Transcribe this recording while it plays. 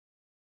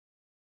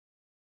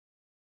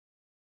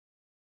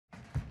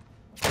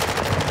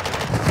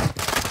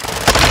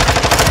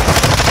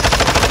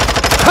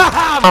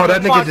Oh,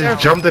 that nigga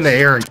just jumped in the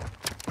air.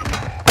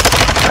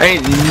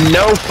 Ain't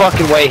no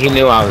fucking way he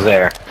knew I was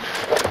there.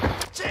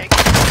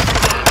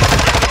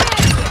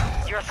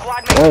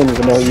 I don't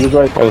even know you was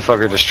right.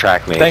 Motherfucker just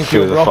tracked me. Thank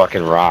you, through the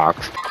fucking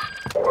rocks.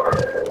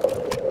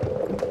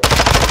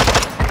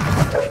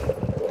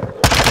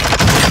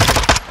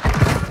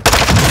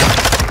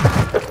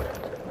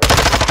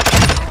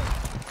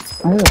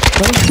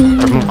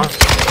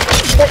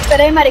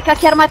 Espera, marica,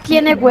 ¿qué arma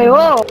tiene,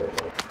 huevo?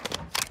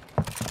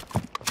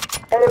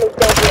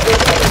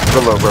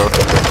 Hello, bro.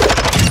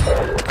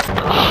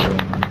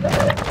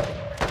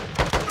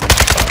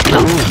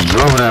 Who's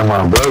jumping at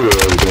my brother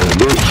again,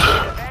 bitch?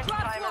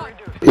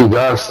 He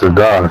got to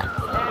die.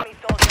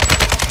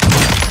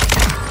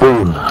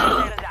 Ooh.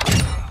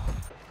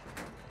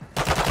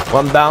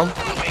 One down.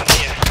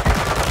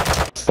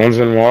 One's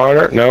in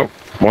water. Nope.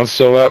 One's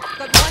still up.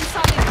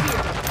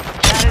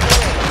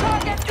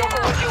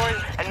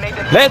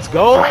 Let's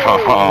go!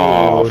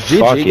 Oh, GG,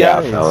 fuck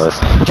yeah, guys.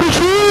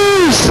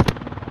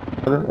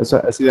 fellas.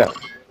 I see that.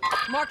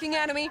 Marking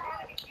enemy.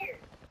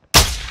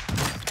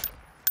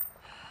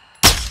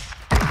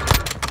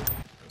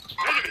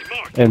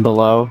 And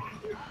below.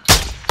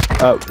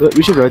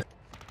 We should rotate.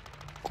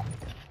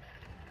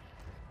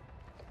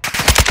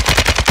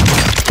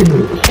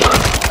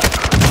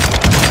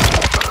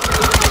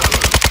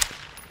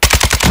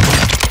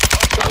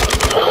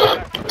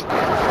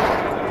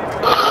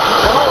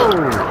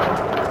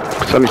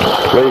 Sunny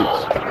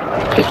plates.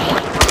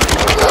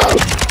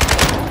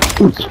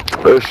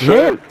 Good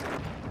shit.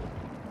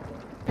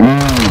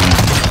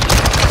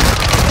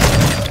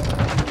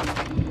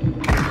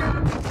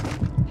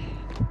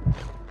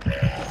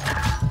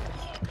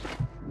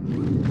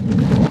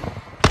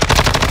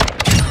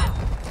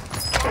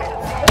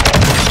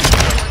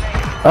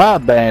 Ah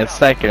ben,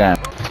 sacré.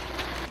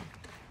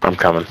 I'm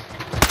coming.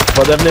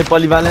 Pas devenir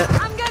polyvalent.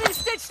 I'm getting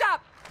stitched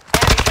up.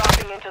 Enemy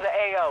dropping into the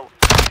AO.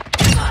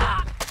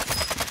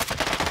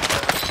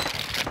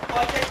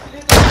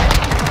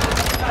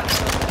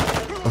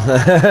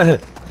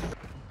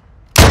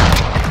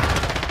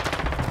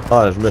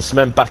 Ah, je me suis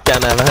même parqué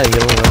en avant,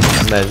 gros,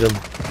 hein, imagine.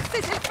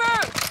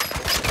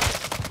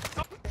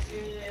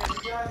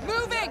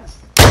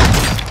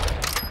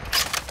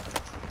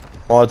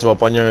 Oh, tu vas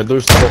pogner un 2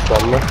 si tu passes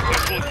par là.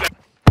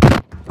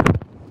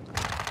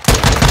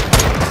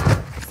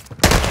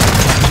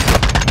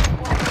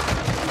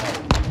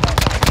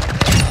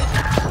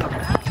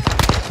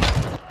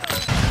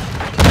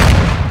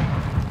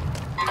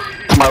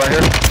 Come on, right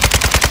here.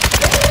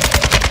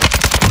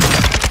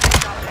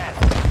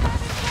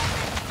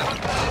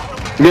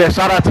 Yeah,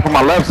 shout out to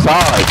my left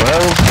side, bro.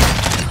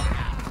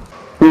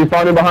 He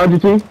fighting behind you,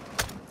 T?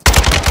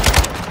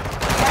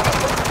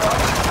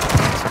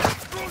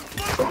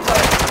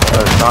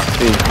 Not T.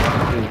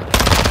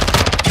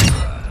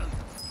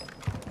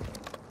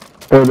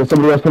 Oh, there's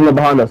somebody else coming up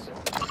behind us.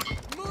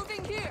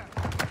 Moving here.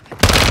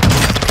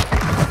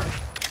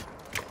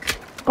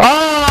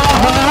 Oh!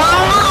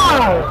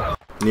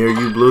 Near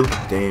you, Blue.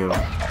 Damn.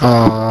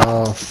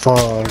 Oh,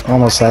 fuck.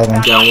 Almost had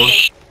him. Down one.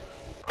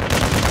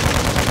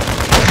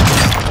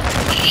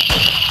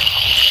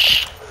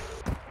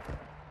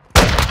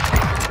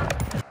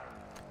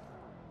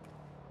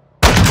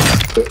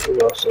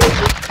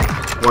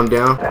 One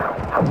down.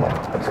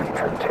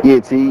 Yeah,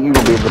 T, you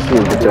gonna be able to see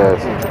him with your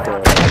ass.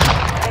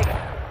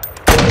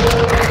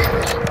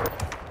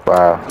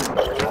 Wow.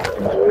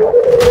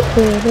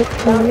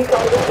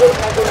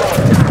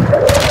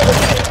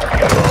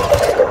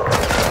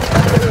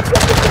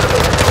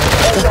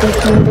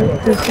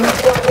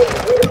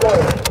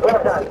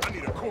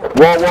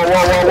 Whoa, whoa,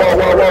 whoa, whoa, whoa,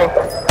 whoa, whoa.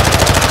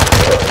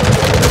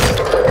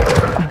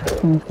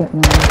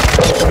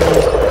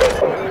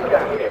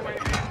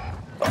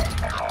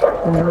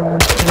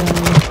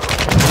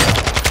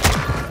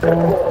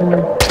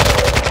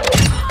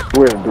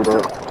 We're gonna do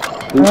that.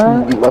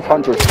 Left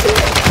hunter.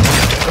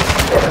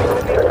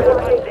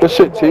 Good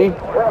shit, T.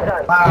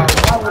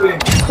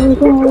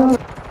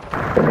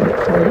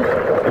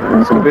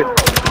 Some bit.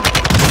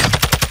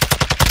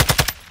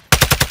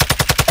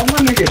 Oh, my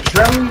nigga,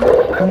 Trelly.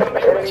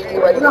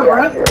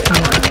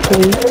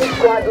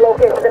 Squad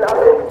located an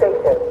upgrade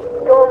station.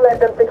 Don't let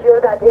them secure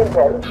that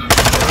intel.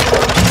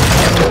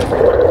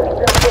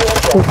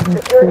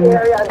 Secure the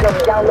area until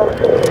download.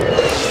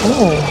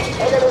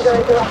 Enemies are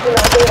interrupting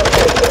our data.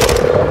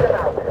 Get them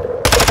out.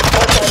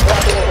 Hostiles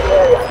dropping into the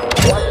area.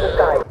 Watch the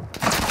sky.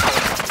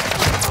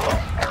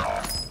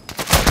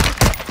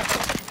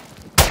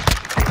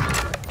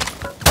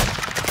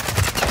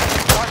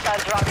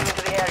 Hostiles dropping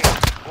into the area.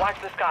 Watch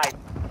the sky.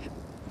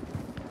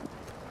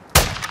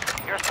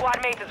 Your squad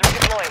mate is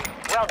redeploying.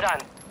 Well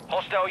done.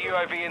 Hostile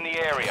UAV in the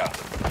area.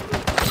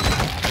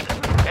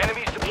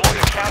 Enemies deployed a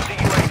counter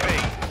UAV.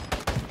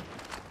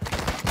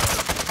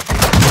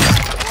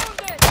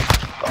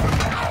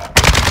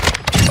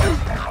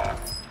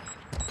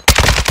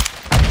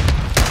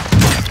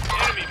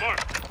 Enemy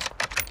marked.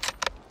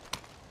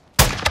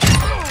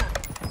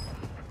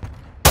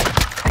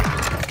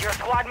 Your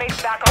squad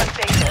mate's back on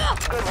station.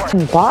 Good work.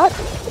 Bot?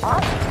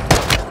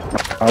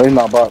 Oh, he's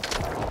not bot.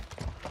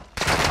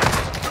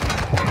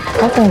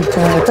 I think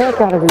that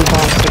gotta be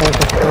boss today,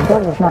 because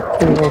that was not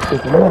too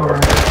racist anyway.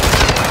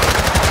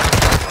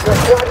 Your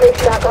squad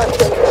mates back on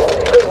station.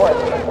 Good work.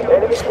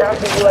 Enemy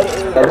counter UAV.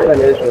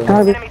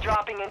 Enemy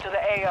dropping into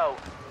the AO.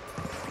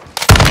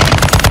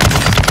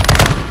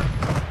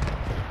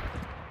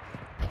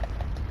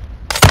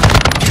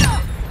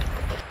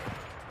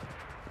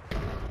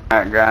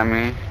 That got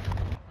me.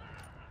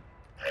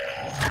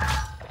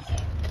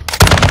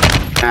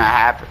 Not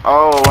happy.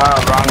 Oh wow,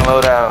 wrong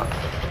loadout.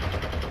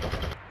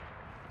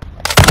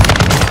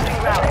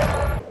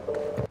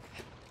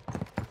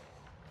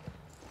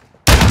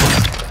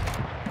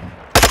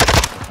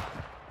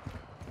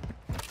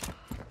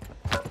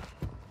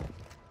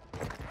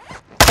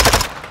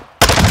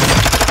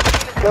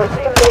 Your team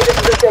made it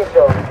to the safe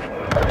zone.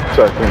 So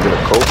I can get a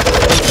coat.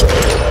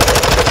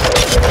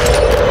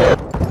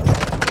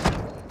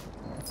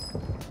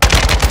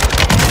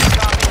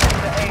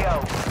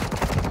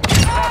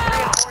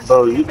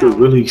 Bro, you could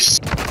really.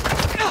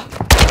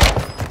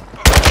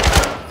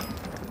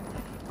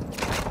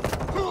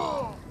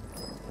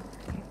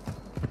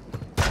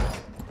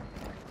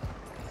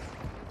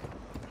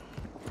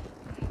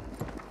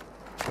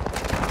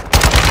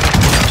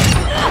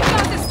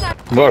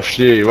 Va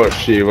chier, va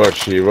chier, va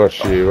chier, va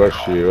chier, va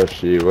chier, va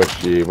chier, va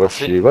chier, va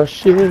chier, va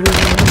chier.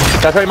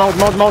 Attention,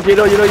 il monte, il est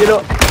là, il est là, il est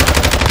là.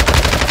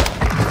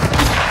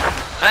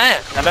 Hein?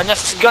 La dernière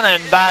petite gun a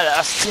une balle.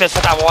 Asti me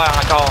fait avoir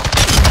encore.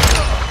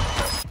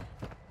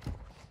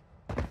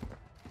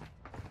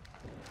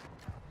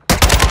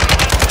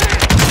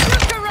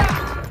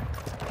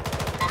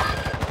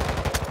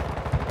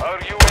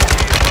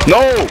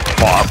 No!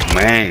 Fuck,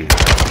 man.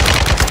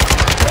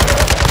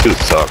 You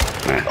suck,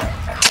 man.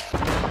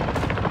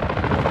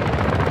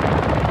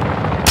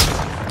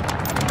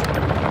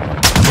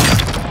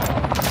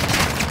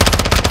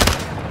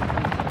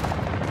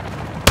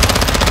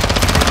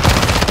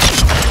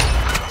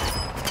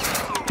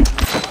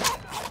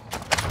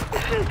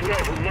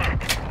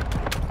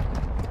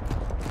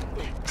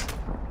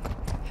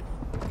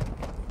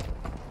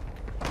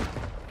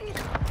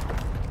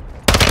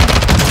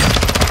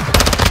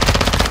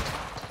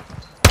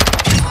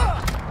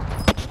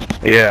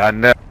 Yeah, I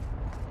know.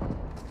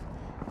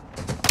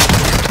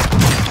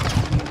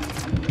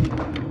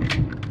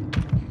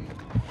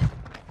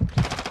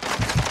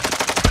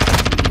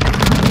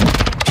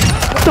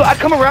 So I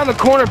come around the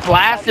corner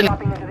blasting.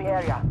 Dropping into the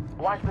area.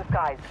 Watch the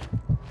skies.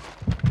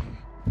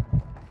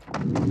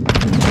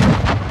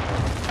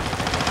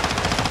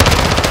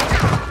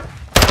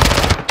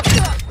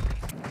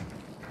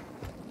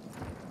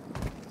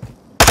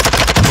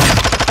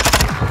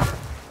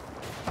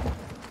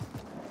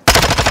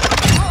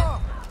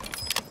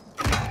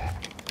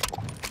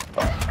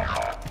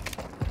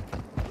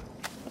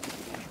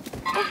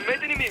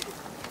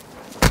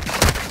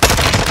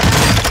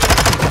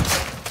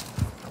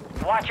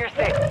 Watch your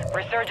six.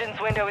 Resurgence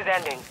window is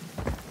ending.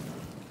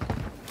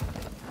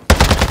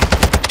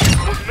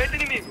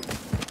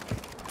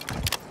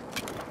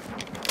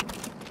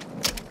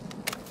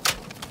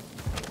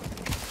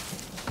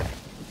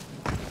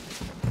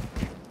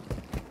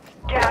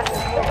 Gas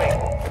is moving.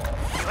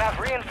 You have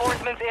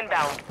reinforcements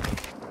inbound.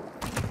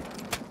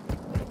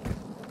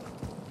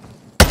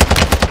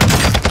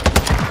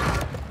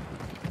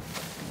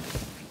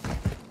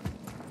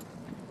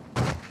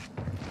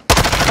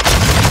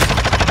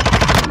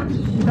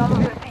 Some of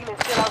your team is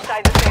still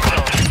outside the safe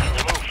zone.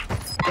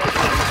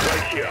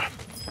 Right here.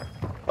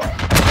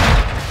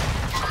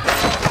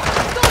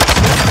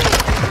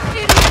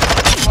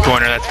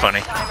 Corner, that's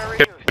funny.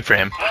 Good for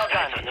him. Well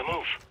done. On the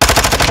move.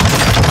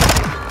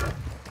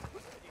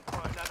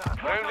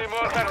 Friendly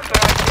mortar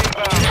strike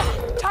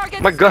inbound.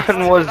 Target. My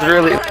gun was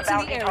really. Targets in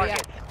the area.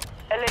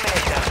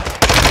 Eliminate them.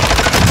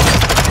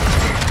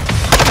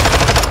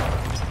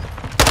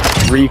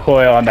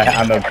 Recoil on the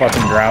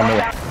fucking ground.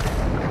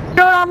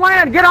 Get on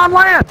land, get on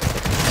land!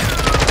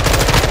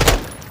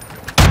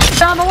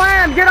 Get on the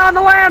land, get on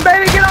the land,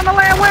 baby, get on the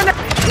land, win it!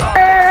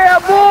 Yeah,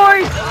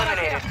 boys!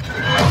 Eliminated.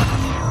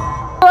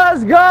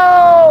 Let's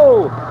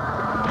go!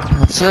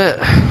 That's it.